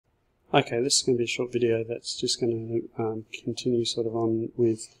Okay, this is going to be a short video that's just going to continue sort of on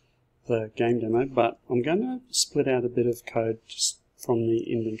with the game demo, but I'm going to split out a bit of code just from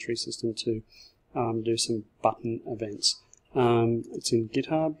the inventory system to do some button events. It's in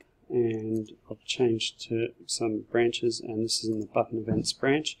GitHub, and I've changed to some branches, and this is in the button events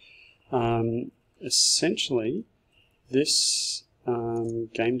branch. Essentially, this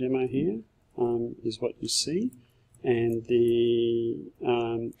game demo here is what you see, and the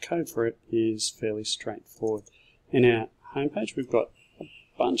code for it is fairly straightforward. In our homepage, we've got a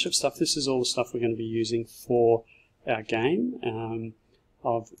bunch of stuff. This is all the stuff we're going to be using for our game.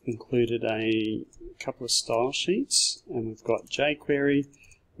 I've included a couple of style sheets, and we've got jQuery,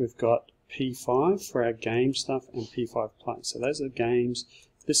 we've got P5 for our game stuff, and P5 Play. So those are games.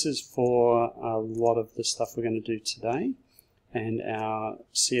 This is for a lot of the stuff we're going to do today, and our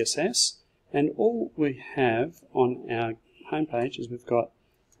CSS. And all we have on our homepage is we've got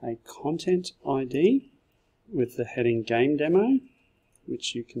a content ID with the heading game demo,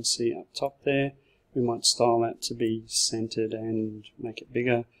 which you can see up top there. We might style that to be centered and make it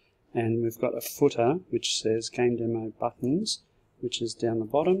bigger. And we've got a footer which says game demo buttons, which is down the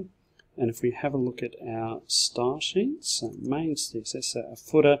bottom. And if we have a look at our style sheets, so main CSS, so a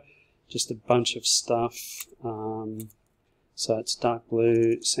footer, just a bunch of stuff. So it's dark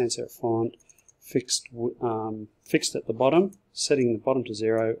blue, sans serif font, fixed at the bottom, setting the bottom to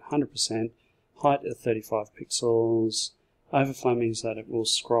 0, 100%, height at 35 pixels. Overflow means that it will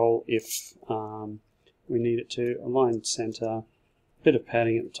scroll if we need it to. Aligned center, bit of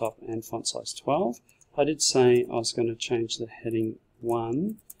padding at the top, and font size 12. I did say I was going to change the heading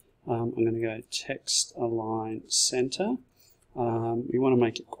 1. I'm going to go text align center. We want to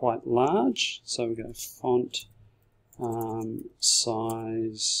make it quite large, so we go font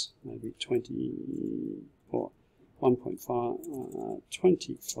size maybe 20 or 1.5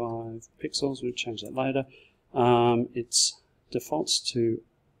 25 pixels. We'll change that later. It defaults to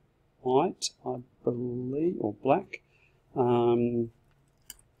white, I believe, or black, and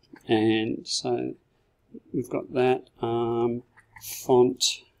so we've got that.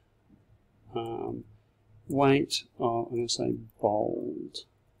 Font weight, I'm going to say bold.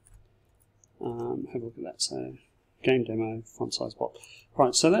 Have a look at that. So game demo, font size bold.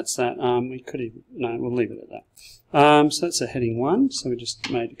 Right, so that's that. We could even, no, we'll leave it at that. So that's a heading 1. So we just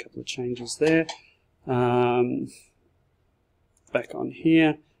made a couple of changes there. Back on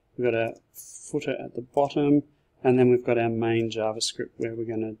here, we've got a footer at the bottom, and then we've got our main JavaScript where we're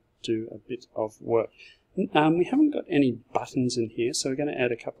going to do a bit of work. We haven't got any buttons in here, so we're going to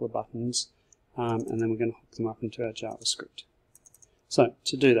add a couple of buttons, and then we're going to hook them up into our JavaScript. So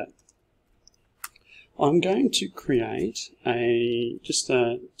to do that, I'm going to create just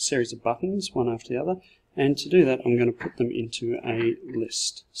a series of buttons, one after the other, and to do that I'm going to put them into a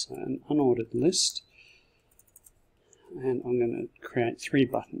list, so an unordered list, and I'm going to create 3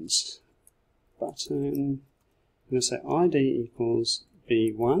 buttons. Button, I'm going to say ID equals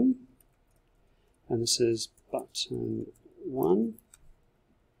B1, and this is button 1,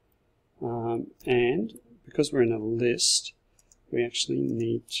 and because we're in a list, we actually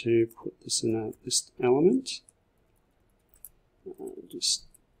need to put this in a list element, just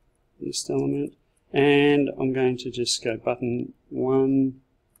list element, and I'm going to just go button 1,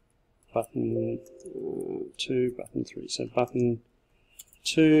 button 2, button 3. So button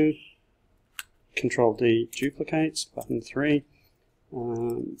 2, Control D duplicates, button 3,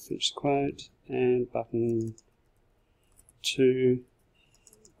 finish quote, and button 2,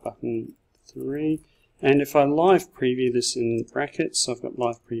 button 3. And if I live preview this in brackets, so I've got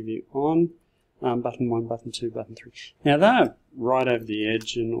live preview on, button 1, button 2, button 3. Now they're right over the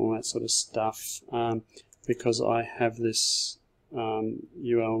edge and all that sort of stuff, because I have this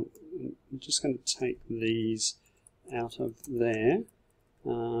UL. I'm just going to take these out of there,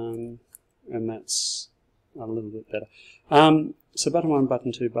 and that's a little bit better. So button 1,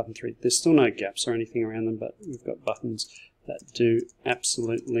 button 2, button 3, there's still no gaps or anything around them, but we've got buttons that do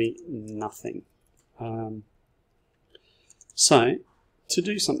absolutely nothing. So to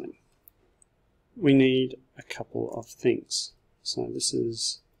do something, we need a couple of things. So this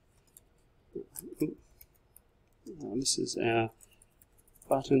is our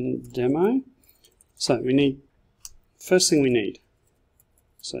button demo. So we need, first thing we need,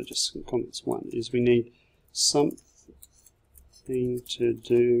 so just some comments. 1 is we need something to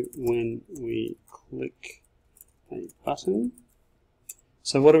do when we click a button.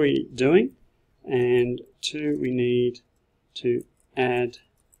 So what are we doing? And 2, we need to add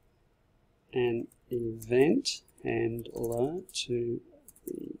an event handler to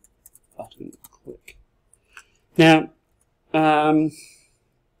the button click. Now,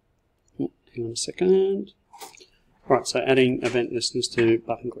 hang on a second. Right, so adding event listeners to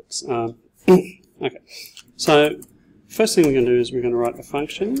button clicks. Okay, so first thing we're going to do is we're going to write a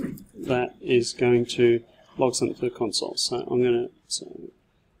function that is going to log something to the console. So I'm going to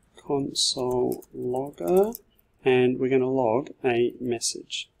console logger, and we're going to log a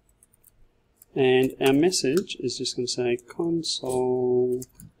message. And our message is just going to say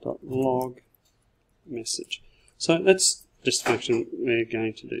console.log message. So that's just the function we're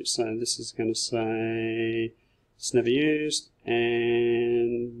going to do. So this is going to say it's never used,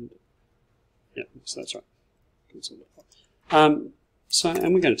 and yeah, so that's right. And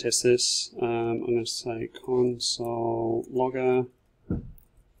we're going to test this. I'm going to say console logger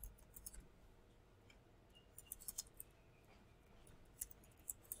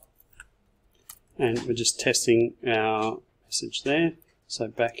and we're just testing our message there. So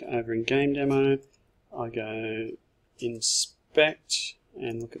back over in game demo, I go inspect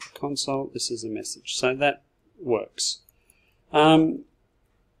and look at the console. This is a message, so that works.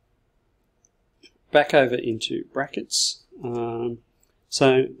 Back over into brackets.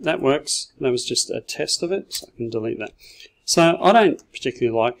 So that works. That was just a test of it, so I can delete that. So I don't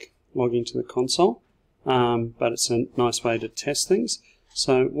particularly like logging to the console, but it's a nice way to test things.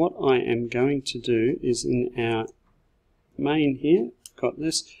 So what I am going to do is in our main here, got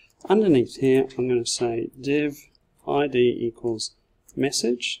this, underneath here I'm going to say div id equals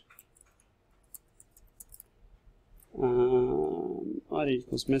message. id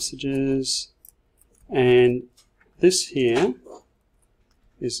equals messages, and this here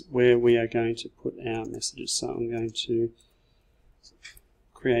is where we are going to put our messages. So I'm going to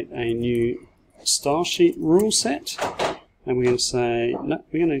create a new style sheet rule set, and we're going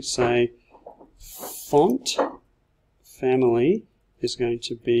to say font family is going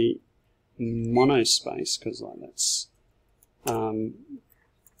to be monospace, because like that's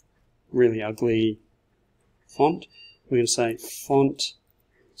really ugly font. We're going to say font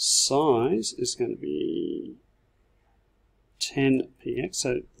size is going to be 10 px,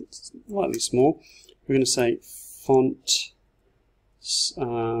 so it's slightly small. We're going to say font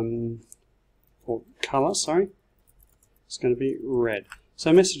or color, sorry, it's going to be red.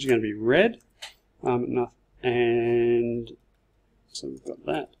 So message is going to be red, and so we've got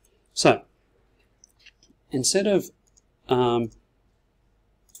that. So instead of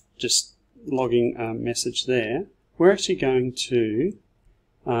just logging a message there, we're actually going to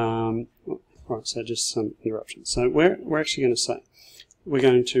right, so just some interruptions. So we're actually going to say we're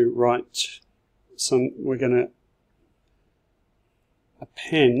going to write some. We're going to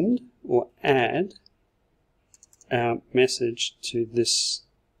append or add our message to this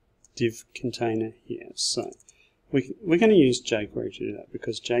div container here. So we're going to use jQuery to do that,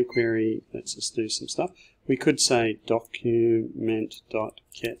 because jQuery lets us do some stuff. We could say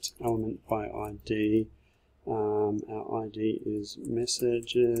document.getElementById. Our ID is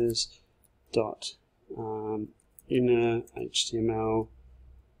messages dot inner HTML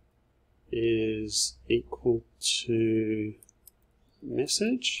is equal to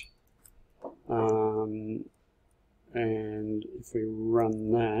message, and if we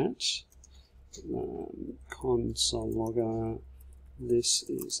run that, console logger, this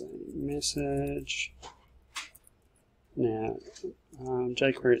is a message. Now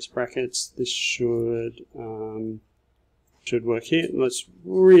jQuery, it's brackets, this should work here. Let's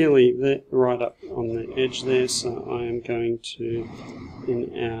really right up on the edge there, so I am going to,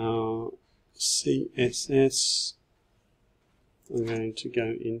 in our CSS, I'm going to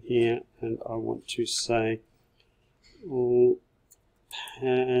go in here and I want to say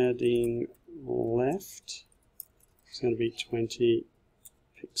padding left is going to be 20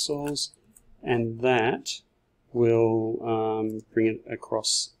 pixels, and that will bring it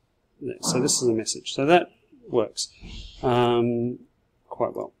across there. So this is a message. So that works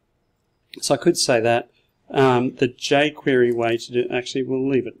quite well. So I could say that. The jQuery way to do it, actually we'll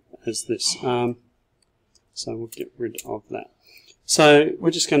leave it as this. So we'll get rid of that. So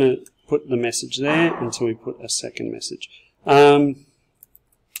we're just going to put the message there until we put a second message. So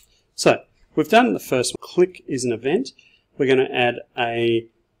we've done the first one. Click is an event. We're going to add a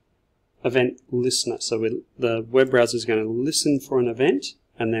event listener. So the web browser is going to listen for an event,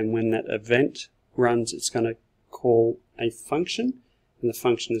 and then when that event runs, it's going to call a function, and the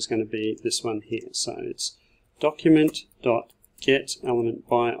function is going to be this one here. So it's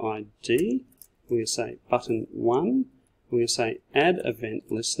document.getElementById. We're going to say button 1. We're going to say add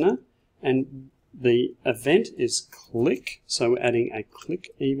event listener, and the event is click, so we're adding a click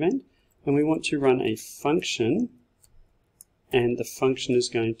event, and we want to run a function, and the function is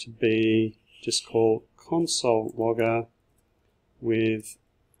going to be just called console logger with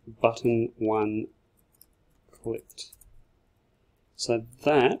button 1 clicked. So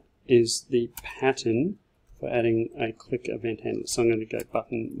that is the pattern for adding a click event handler. So I'm going to go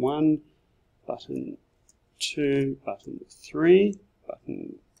button 1, button 2, button 3,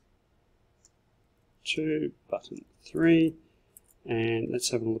 button 2, button 3, and let's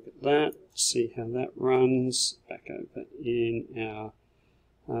have a look at that, see how that runs. Back over in our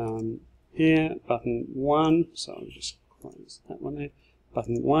here, button 1, so I'll just close that one there,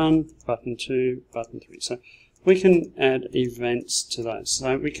 button 1, button 2, button 3. So we can add events to those.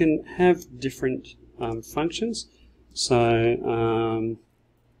 So we can have different functions. So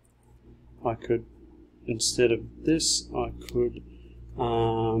I could, instead of this, I could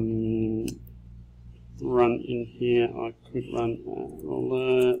run in here, I could run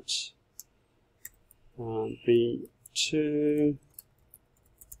alert B2.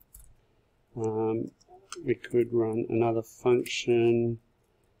 We could run another function,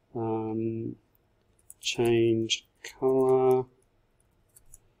 change color.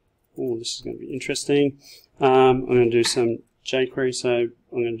 Oh, this is going to be interesting. I'm going to do some jQuery, so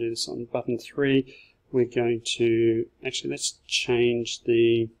I'm going to do this on button 3. We're going to, actually let's change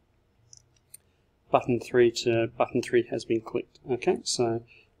the button 3 to button 3 has been clicked. Okay, so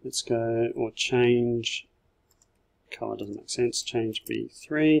let's go, or change color doesn't make sense, change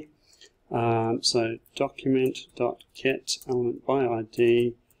B3. So document.get element by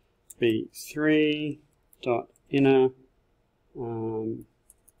ID B3 dot inner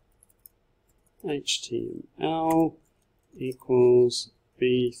HTML equals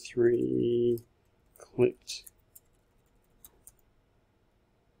B3 clicked.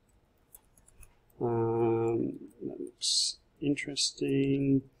 That looks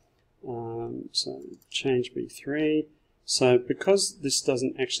interesting. So change B3. So because this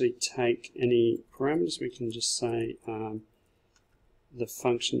doesn't actually take any parameters, we can just say the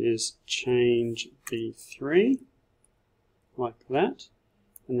function is change B3, like that.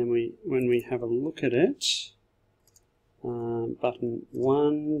 And then when we have a look at it, button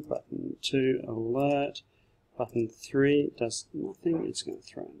 1, button 2, alert, button 3 does nothing, it's going to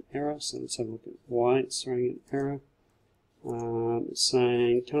throw an error. So let's have a look at why it's throwing an error. It's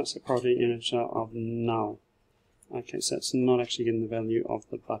saying cannot set priority integer of null. Okay, so it's not actually getting the value of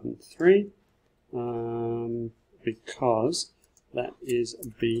the button 3 because that is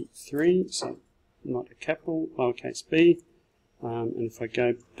B3, so not a capital, lowercase b. And if I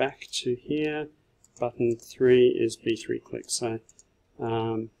go back to here, button 3 is B3 click. So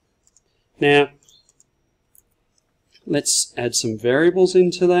now let's add some variables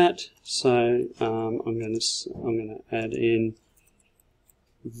into that. So I'm going to add in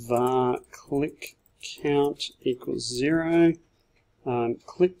var click count equals 0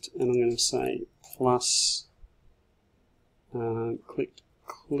 clicked, and I'm going to say plus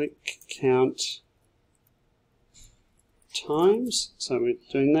click count times. So we're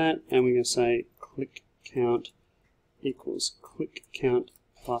doing that, and we're going to say click count equals click count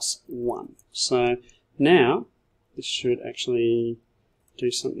plus 1. So now this should actually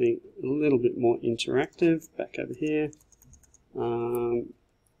do something a little bit more interactive. Back over here,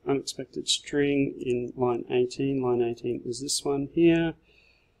 unexpected string in line 18. Line 18 is this one here.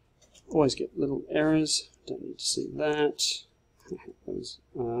 Always get little errors. Don't need to see that.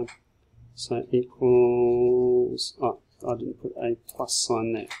 So equals. Oh, I didn't put a plus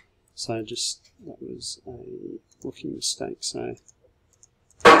sign there. So just that was a rookie mistake. So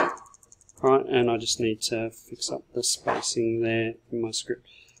right, and I just need to fix up the spacing there in my script.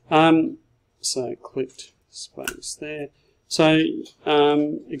 So clicked space there. So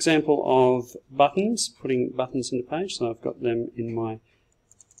example of buttons, putting buttons into page. So I've got them in my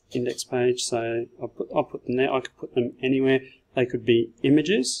index page. So I'll put them there. I could put them anywhere. They could be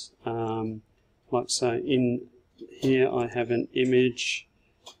images. Like so in here I have an image.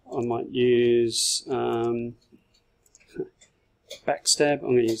 I might use backstab.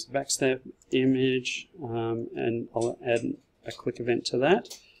 I'm going to use the backstab image, and I'll add a click event to that.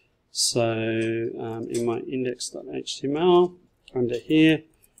 So in my index.html, under here,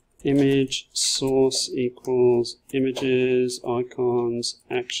 image source equals images, icons,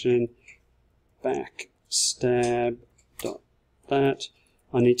 action, backstab dot that.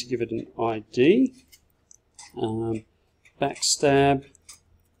 I need to give it an ID, backstab,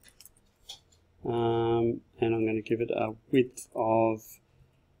 and I'm going to give it a width of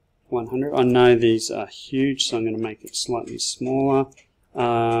 100. I know these are huge, so I'm going to make it slightly smaller.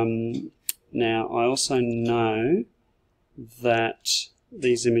 Now I also know that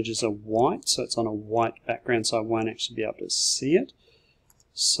these images are white, so it's on a white background, so I won't actually be able to see it.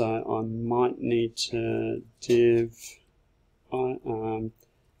 So I might need to div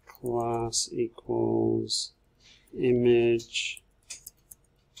class equals images,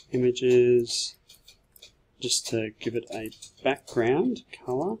 just to give it a background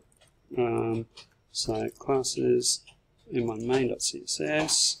color. So classes m1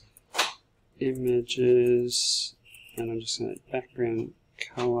 main.css, images, and I'm just going to background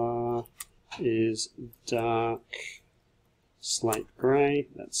color is dark slate grey.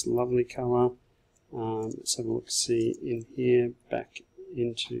 That's lovely color. Let's have a look, see in here, back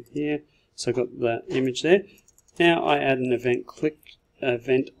into here. So I've got the image there. Now I add an event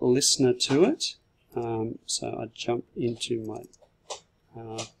listener to it. So I jump into my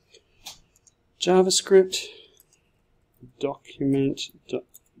JavaScript document.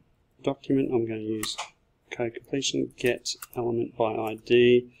 I'm going to use code completion, get element by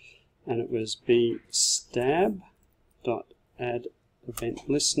ID, and it was bstab dot add event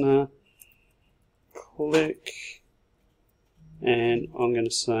listener. Click, and I'm going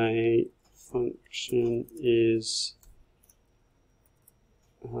to say function is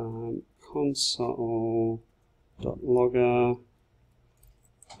console.logger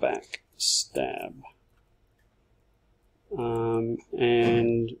backstab,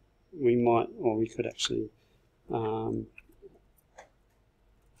 and we might, or we could actually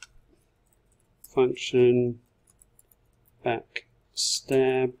function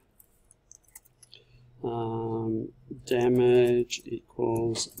backstab damage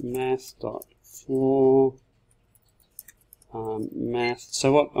equals math.floor math.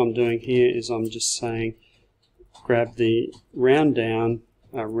 So what I'm doing here is I'm just saying grab the round down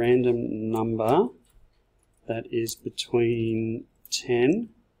a random number that is between 10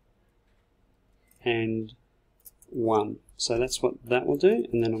 and 1. So that's what that will do,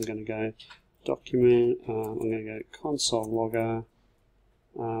 and then I'm going to go document, I'm going to go console logger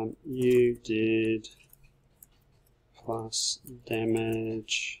you did plus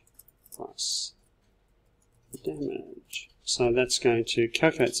damage plus damage. So that's going to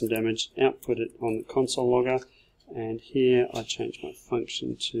calculate some damage, output it on the console logger, and here I change my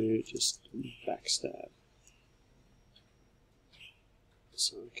function to just backstab.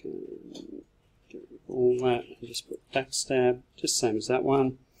 So I can get rid of all that and just put backstab, just same as that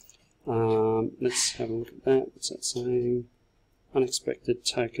one. Let's have a look at that. What's that saying? Unexpected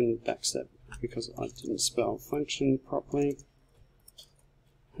token backstab, because I didn't spell function properly.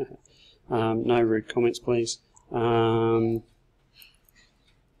 No rude comments, please. And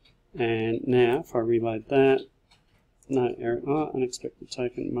now if I reload that, no error. Oh, unexpected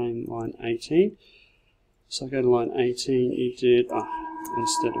token main line 18. So I go to line 18, you did,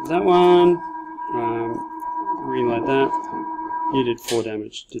 instead of that one, reload that, you did 4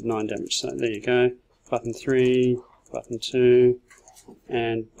 damage, did 9 damage. So there you go. Button 3, button 2,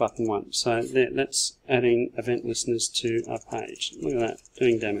 and button 1. So there, that's adding event listeners to our page. Look at that,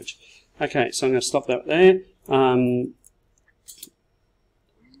 doing damage. Okay, so I'm going to stop that there.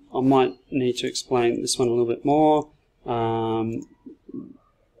 I might need to explain this one a little bit more.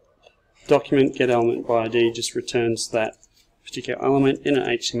 Document get element by ID just returns that particular element. In an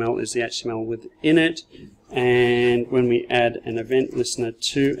HTML is the HTML within it, and when we add an event listener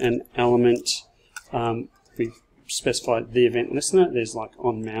to an element, we specify the event listener. There's like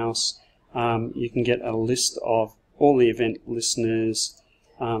on mouse, you can get a list of all the event listeners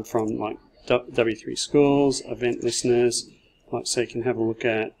from like W3 Schools, event listeners, like so you can have a look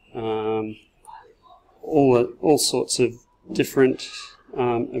at all sorts of different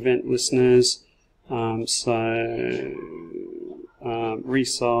event listeners.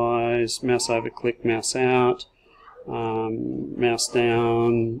 Resize, mouse over click, mouse out, mouse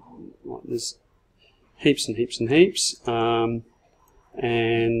down, there's heaps and heaps and heaps, and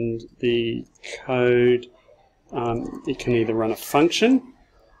the code, it can either run a function,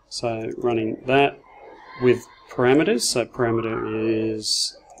 so running that with parameters, so parameter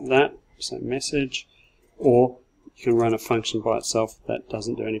is that, so message, or you can run a function by itself that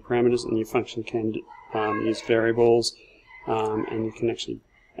doesn't do any parameters, and your function can use variables, and you can actually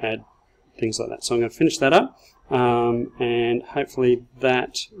add things like that. So I'm going to finish that up, and hopefully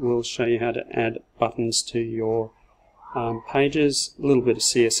that will show you how to add buttons to your pages. A little bit of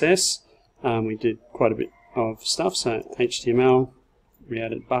CSS. We did quite a bit of stuff. So HTML, we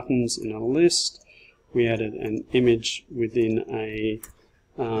added buttons in a list. We added an image within a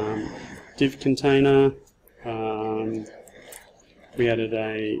div container. We added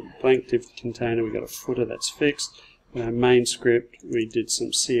a blank div container. We got a footer that's fixed. Our main script, we did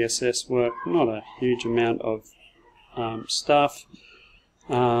some CSS work, not a huge amount of stuff,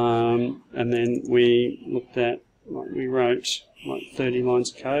 and then we looked at, we wrote like 30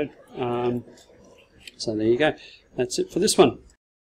 lines of code. So there you go. That's it for this one.